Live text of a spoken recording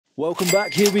Welcome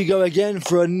back. Here we go again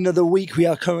for another week. We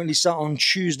are currently sat on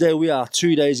Tuesday. We are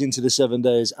 2 days into the 7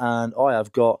 days and I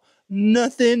have got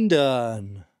nothing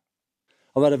done.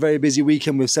 I've had a very busy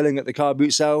weekend with selling at the car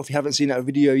boot sale. If you haven't seen that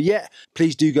video yet,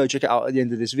 please do go check it out at the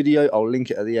end of this video. I'll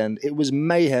link it at the end. It was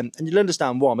mayhem and you'll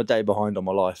understand why I'm a day behind on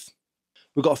my life.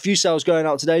 We've got a few sales going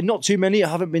out today. Not too many. I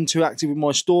haven't been too active with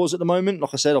my stores at the moment.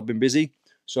 Like I said, I've been busy.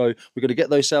 So we're going to get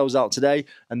those sales out today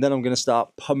and then I'm going to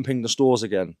start pumping the stores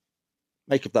again.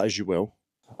 Make of that as you will.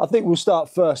 I think we'll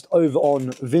start first over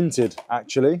on Vinted,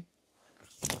 actually.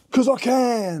 Because I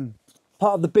can!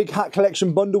 Part of the big hat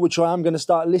collection bundle, which I am going to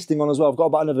start listing on as well. I've got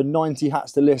about another 90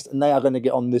 hats to list, and they are going to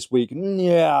get on this week.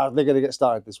 Yeah, they're going to get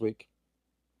started this week.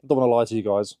 I don't want to lie to you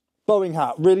guys. Boeing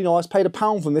hat, really nice. Paid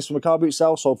 £1 from this from a car boot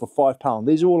sale, sold for £5.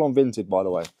 These are all on Vinted, by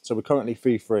the way. So we're currently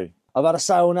fee-free. I've had a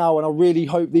sale now, and I really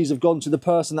hope these have gone to the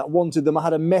person that wanted them. I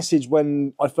had a message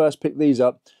when I first picked these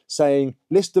up saying,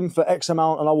 list them for X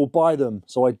amount and I will buy them.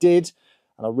 So I did,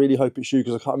 and I really hope it's you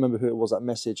because I can't remember who it was, that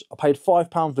message. I paid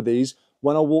 £5 for these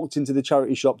when I walked into the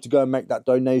charity shop to go and make that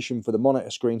donation for the monitor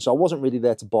screen. So I wasn't really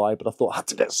there to buy, but I thought I had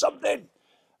to get something.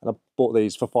 And I bought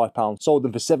these for £5, sold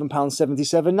them for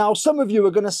 £7.77. Now, some of you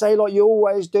are going to say, like you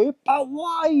always do, but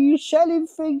why are you selling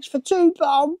things for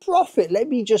 £2 profit? Let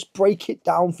me just break it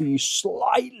down for you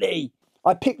slightly.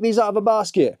 I picked these out of a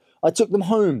basket. I took them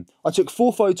home. I took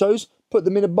 4 photos, put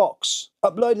them in a box,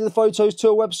 uploaded the photos to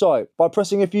a website by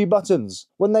pressing a few buttons.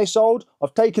 When they sold,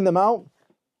 I've taken them out.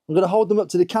 I'm going to hold them up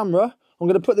to the camera. I'm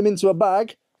going to put them into a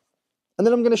bag, and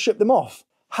then I'm going to ship them off.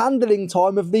 Handling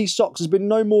time of these socks has been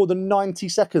no more than 90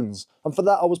 seconds. And for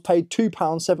that, I was paid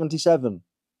 £2.77.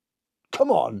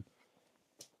 Come on.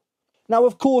 Now,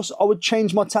 of course, I would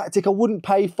change my tactic. I wouldn't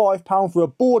pay £5 for a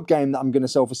board game that I'm going to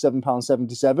sell for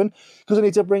 £7.77 because I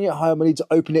need to bring it home. I need to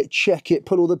open it, check it,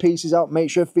 pull all the pieces out, make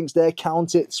sure everything's there,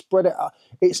 count it, spread it out.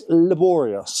 It's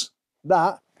laborious.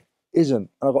 That isn't.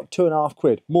 And I got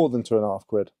 £2.50, more than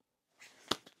 £2.50.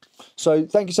 So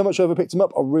thank you so much whoever picked them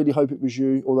up. I really hope it was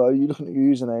you. Although you're looking at your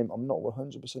username, I'm not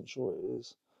 100% sure it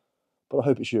is. But I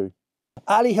hope it's you.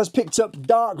 Ali has picked up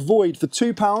Dark Void for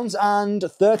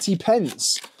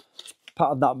 £2.30.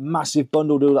 Part of that massive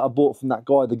bundle deal that I bought from that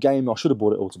guy, the game. I should have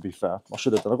bought it all, to be fair. I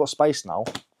should have done. I've got space now.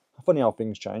 Funny how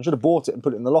things change. I should have bought it and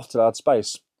put it in the loft till I had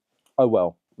space. Oh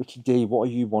well. Ricky D, what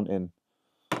are you wanting?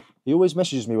 He always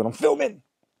messages me when I'm filming.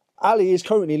 Ali is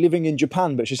currently living in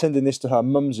Japan, but she's sending this to her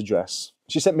mum's address.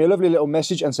 She sent me a lovely little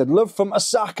message and said, love from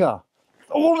Osaka.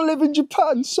 I want to live in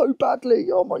Japan so badly.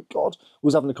 Oh my God. We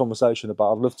was having a conversation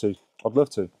about, I'd love to. I'd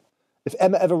love to. If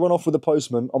Emma ever run off with a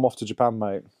postman, I'm off to Japan,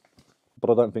 mate.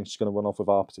 But I don't think she's going to run off with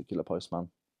our particular postman.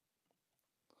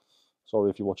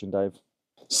 Sorry if you're watching, Dave.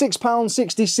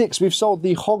 £6.66. We've sold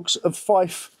the Hogs of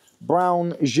Fife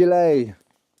brown gilet.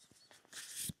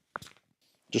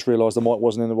 Just realised the mic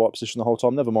wasn't in the right position the whole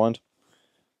time. Never mind.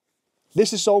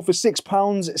 This is sold for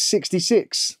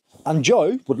 £6.66. And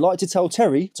Joe would like to tell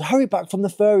Terry to hurry back from the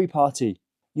furry party.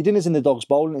 Your dinner's in the dog's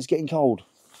bowl and it's getting cold.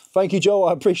 Thank you, Joe.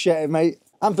 I appreciate it, mate.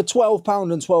 And for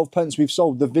 £12.12, we've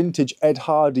sold the vintage Ed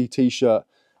Hardy t-shirt.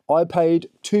 I paid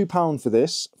 £2 for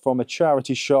this from a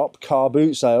charity shop, car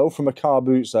boot sale, from a car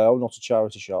boot sale, not a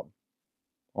charity shop.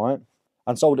 All right?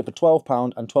 And sold it for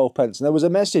 £12.12. And there was a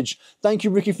message. Thank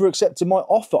you, Ricky, for accepting my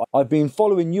offer. I've been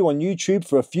following you on YouTube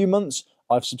for a few months.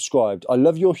 I've subscribed. I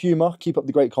love your humour. Keep up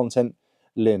the great content,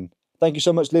 Lynn. Thank you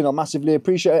so much, Lynn. I massively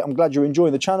appreciate it. I'm glad you're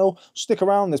enjoying the channel. Stick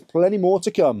around. There's plenty more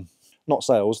to come. Not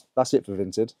sales. That's it for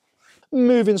Vinted.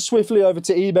 Moving swiftly over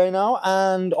to eBay now.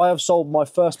 And I have sold my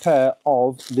first pair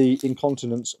of the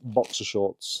Incontinence boxer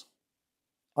shorts.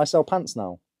 I sell pants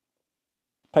now.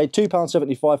 Paid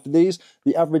 £2.75 for these.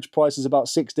 The average price is about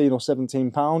 £16 or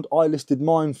 £17. I listed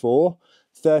mine for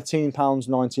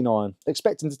 £13.99.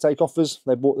 Expecting to take offers.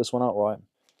 They bought this one outright.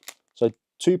 So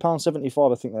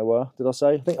 £2.75 I think they were. Did I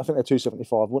say? I think they're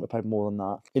 £2.75. I wouldn't have paid more than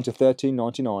that. Into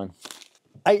 £13.99.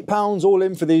 £8 all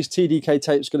in for these TDK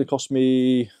tapes. Going to cost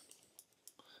me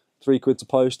 £3 to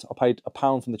post. I paid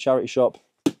 £1 from the charity shop.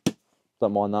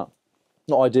 Don't mind that.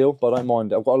 Not ideal, but I don't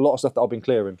mind it. I've got a lot of stuff that I've been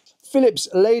clearing. Philips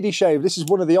Lady Shave. This is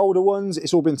one of the older ones.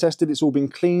 It's all been tested. It's all been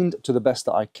cleaned to the best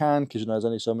that I can, because you know there's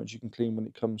only so much you can clean when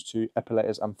it comes to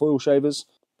epilators and foil shavers.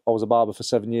 I was a barber for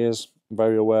 7 years. I'm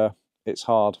very aware it's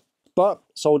hard. But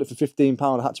sold it for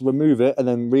 £15. I had to remove it and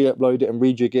then re-upload it and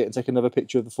rejig it and take another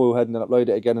picture of the foil head and then upload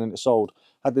it again and it sold.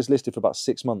 Had this listed for about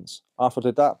 6 months. After I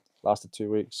did that, lasted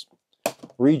 2 weeks.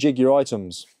 Rejig your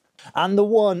items. And the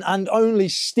one and only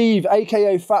Steve,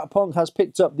 aka Fat Punk, has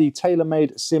picked up the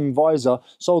tailor-made Sim visor.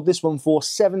 Sold this one for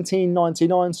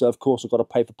 £17.99. So of course I've got to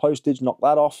pay for postage, knock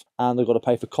that off, and I've got to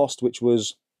pay for cost, which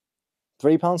was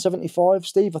 £3.75,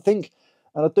 Steve, I think.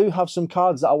 And I do have some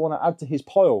cards that I want to add to his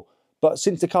pile. But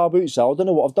since the car boot sale, I don't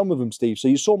know what I've done with them, Steve. So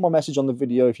you saw my message on the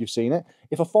video if you've seen it.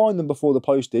 If I find them before the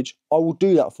postage, I will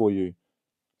do that for you.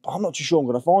 But I'm not too sure I'm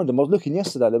going to find them. I was looking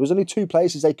yesterday. There was only 2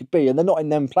 places they could be, and they're not in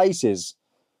them places.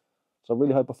 So I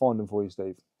really hope I find them for you,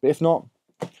 Steve. But if not,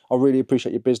 I really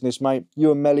appreciate your business, mate.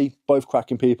 You and Melly, both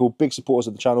cracking people, big supporters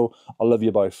of the channel. I love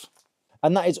you both.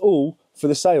 And that is all for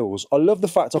the sales. I love the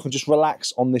fact I can just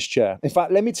relax on this chair. In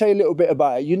fact, let me tell you a little bit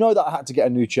about it. You know that I had to get a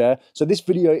new chair. So this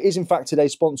video is in fact today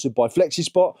sponsored by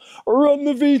FlexiSpot. Run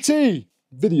the VT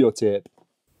video tip.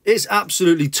 It's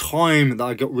absolutely time that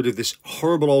I got rid of this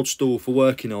horrible old stool for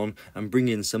working on and bring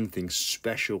in something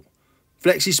special.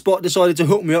 FlexiSpot decided to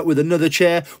hook me up with another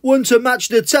chair, one to match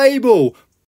the table.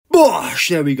 Bosh!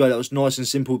 There we go, that was nice and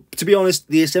simple. To be honest,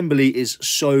 the assembly is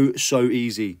so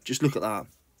easy. Just look at that.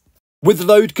 With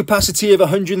load capacity of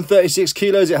 136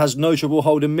 kilos, it has no trouble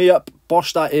holding me up.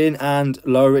 Bosh that in and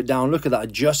lower it down. Look at that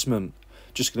adjustment.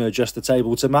 Just going to adjust the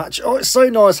table to match. Oh, it's so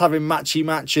nice having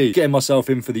matchy-matchy. Getting myself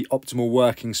in for the optimal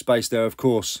working space there, of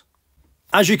course.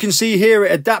 As you can see here,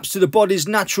 it adapts to the body's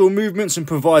natural movements and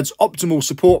provides optimal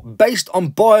support based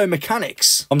on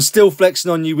biomechanics. I'm still flexing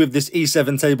on you with this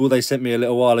E7 table they sent me a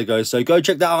little while ago, so go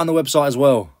check that out on the website as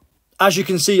well. As you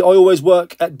can see, I always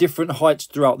work at different heights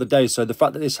throughout the day, so the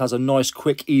fact that this has a nice,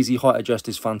 quick, easy height adjust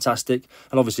is fantastic,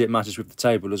 and obviously it matches with the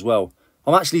table as well.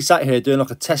 I'm actually sat here doing like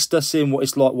a tester, seeing what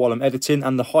it's like while I'm editing,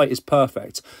 and the height is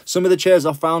perfect. Some of the chairs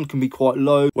I found can be quite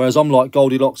low, whereas I'm like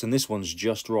Goldilocks, and this one's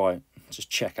just right. Just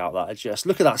check out that adjust.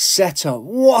 Look at that setup.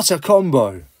 What a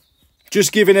combo.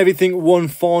 Just giving everything one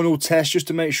final test just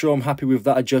to make sure I'm happy with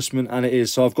that adjustment, and it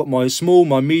is. So I've got my small,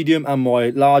 my medium, and my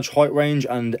large height range,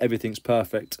 and everything's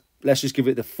perfect. Let's just give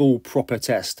it the full proper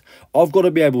test. I've got to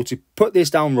be able to put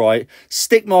this down right,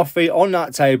 stick my feet on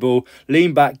that table,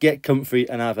 lean back, get comfy,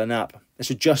 and have a nap. Let's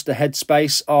adjust the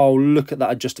headspace. Oh, look at that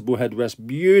adjustable headrest.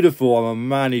 Beautiful. I'm a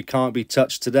man who can't be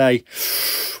touched today.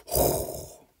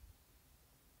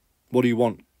 What do you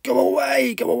want? Go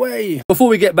away, go away. Before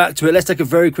we get back to it, let's take a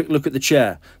very quick look at the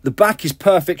chair. The back is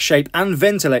perfect shape and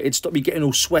ventilated. Stop me getting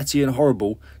all sweaty and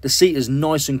horrible. The seat is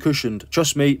nice and cushioned.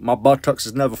 Trust me, my buttocks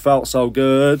has never felt so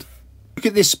good. Look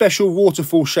at this special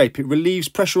waterfall shape. It relieves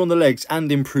pressure on the legs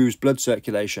and improves blood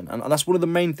circulation. And that's one of the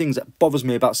main things that bothers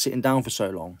me about sitting down for so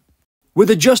long. With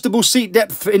adjustable seat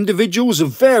depth for individuals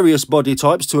of various body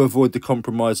types to avoid the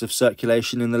compromise of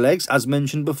circulation in the legs, as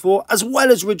mentioned before, as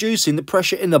well as reducing the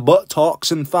pressure in the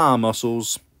buttocks and thigh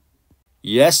muscles.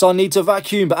 Yes, I need to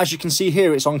vacuum, but as you can see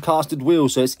here, it's on casted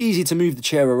wheels, so it's easy to move the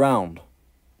chair around.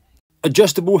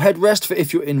 Adjustable headrest for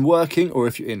if you're in working or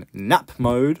if you're in nap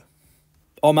mode.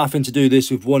 I'm having to do this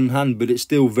with one hand, but it's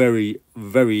still very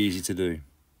easy to do.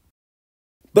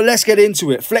 But let's get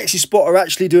into it. FlexiSpot are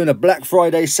actually doing a Black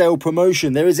Friday sale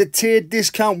promotion. There is a tiered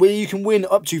discount where you can win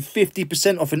up to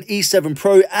 50% off an E7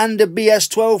 Pro and a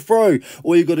BS12 Pro.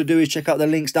 All you've got to do is check out the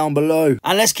links down below.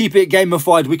 And let's keep it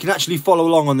gamified. We can actually follow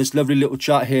along on this lovely little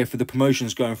chart here for the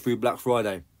promotions going through Black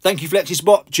Friday. Thank you,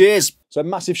 FlexiSpot. Cheers. So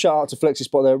massive shout out to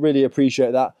FlexiSpot there. Really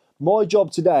appreciate that. My job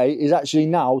today is actually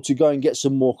now to go and get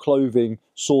some more clothing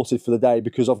sorted for the day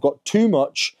because I've got too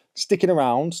much sticking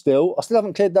around still. I still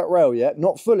haven't cleared that rail yet.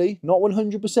 Not fully, not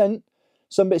 100%.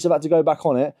 Some bits have had to go back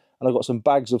on it. And I've got some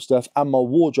bags of stuff. And my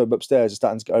wardrobe upstairs is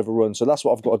starting to get overrun. So that's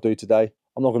what I've got to do today.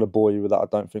 I'm not going to bore you with that, I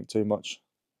don't think, too much.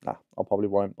 Nah, I probably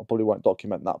won't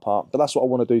document that part. But that's what I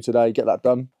want to do today, get that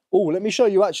done. Oh, let me show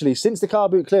you actually, since the car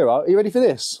boot clear out, are you ready for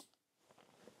this?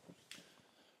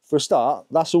 For a start,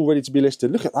 that's all ready to be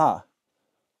listed. Look at that.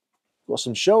 Got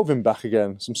some shelving back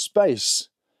again, some space,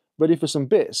 ready for some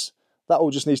bits. That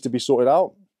all just needs to be sorted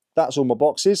out. That's all my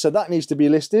boxes. So that needs to be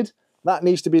listed. That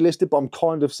needs to be listed, but I'm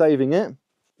kind of saving it.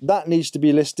 That needs to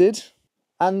be listed.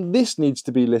 And this needs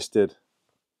to be listed.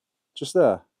 Just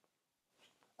there.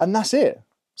 And that's it.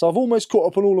 So I've almost caught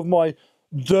up on all of my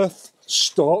death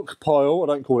stock pile. I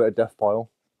don't call it a death pile.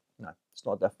 No, it's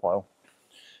not a death pile.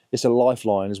 It's a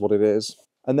lifeline is what it is.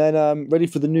 And then ready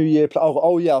for the new year.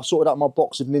 Oh yeah, I've sorted out my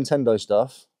box of Nintendo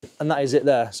stuff. And that is it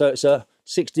there. So it's a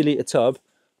 60-litre tub,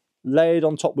 laid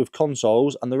on top with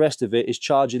consoles, and the rest of it is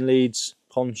charging leads,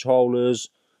 controllers,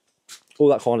 all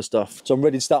that kind of stuff. So I'm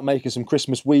ready to start making some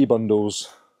Christmas Wii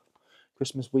bundles.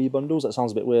 Christmas Wii bundles? That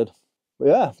sounds a bit weird. But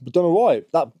yeah, we've done all right.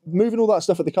 Moving all that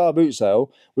stuff at the car boot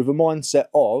sale with a mindset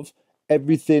of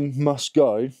everything must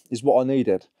go is what I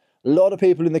needed. A lot of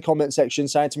people in the comment section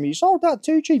saying to me, you sold that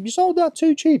too cheap, you sold that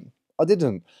too cheap. I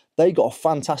didn't. They got a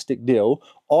fantastic deal.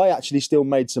 I actually still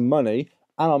made some money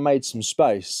and I made some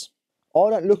space. I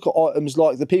don't look at items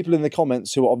like the people in the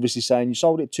comments who are obviously saying, you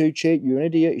sold it too cheap, you're an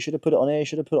idiot, you should have put it on here, you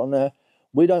should have put it on there.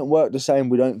 We don't work the same,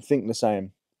 we don't think the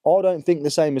same. I don't think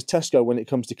the same as Tesco when it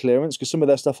comes to clearance, because some of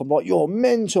their stuff I'm like, you're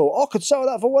mental, I could sell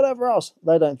that for whatever else.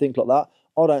 They don't think like that.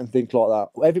 I don't think like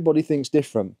that. Everybody thinks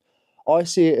different. I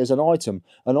see it as an item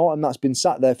that's been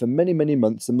sat there for many, many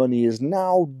months. The money is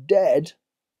now dead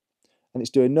and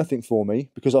it's doing nothing for me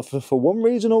because for one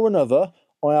reason or another,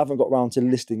 I haven't got round to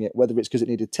listing it, whether it's because it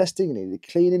needed testing, it needed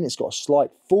cleaning, it's got a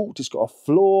slight fault, it's got a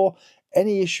flaw,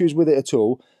 any issues with it at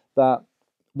all that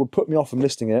would put me off from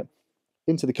listing it,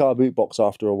 into the car boot box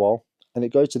after a while, and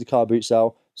it goes to the car boot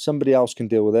sale. Somebody else can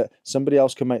deal with it. Somebody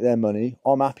else can make their money.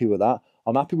 I'm happy with that.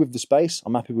 I'm happy with the space.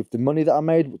 I'm happy with the money that I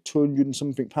made, with 200 and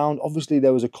something pound. Obviously,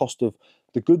 there was a cost of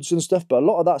the goods and stuff, but a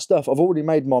lot of that stuff I've already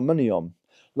made my money on.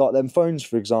 Like them phones,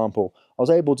 for example. I was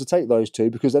able to take those two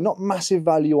because they're not massive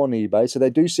value on eBay, so they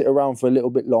do sit around for a little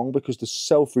bit long because the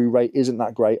sell-through rate isn't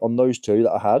that great on those two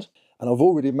that I had. And I've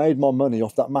already made my money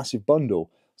off that massive bundle.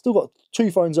 Still got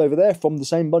two phones over there from the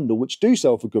same bundle which do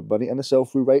sell for good money and the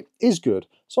sell-through rate is good.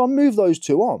 So I move those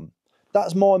two on.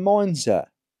 That's my mindset.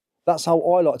 That's how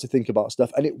I like to think about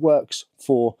stuff, and it works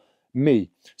for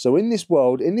me. So in this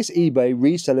world, in this eBay,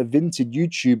 reseller, Vinted,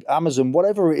 YouTube, Amazon,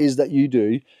 whatever it is that you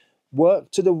do,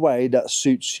 work to the way that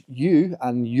suits you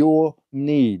and your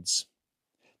needs.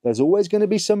 There's always going to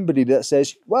be somebody that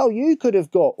says, well, you could have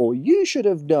got or you should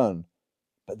have done,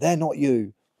 but they're not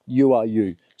you. You are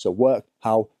you. So work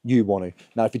how you want to.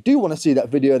 Now, if you do want to see that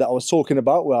video that I was talking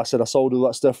about where I said I sold all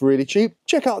that stuff really cheap,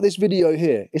 check out this video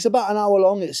here. It's about an hour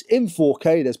long. It's in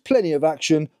 4K. There's plenty of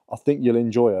action. I think you'll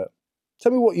enjoy it.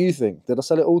 Tell me what you think. Did I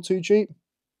sell it all too cheap?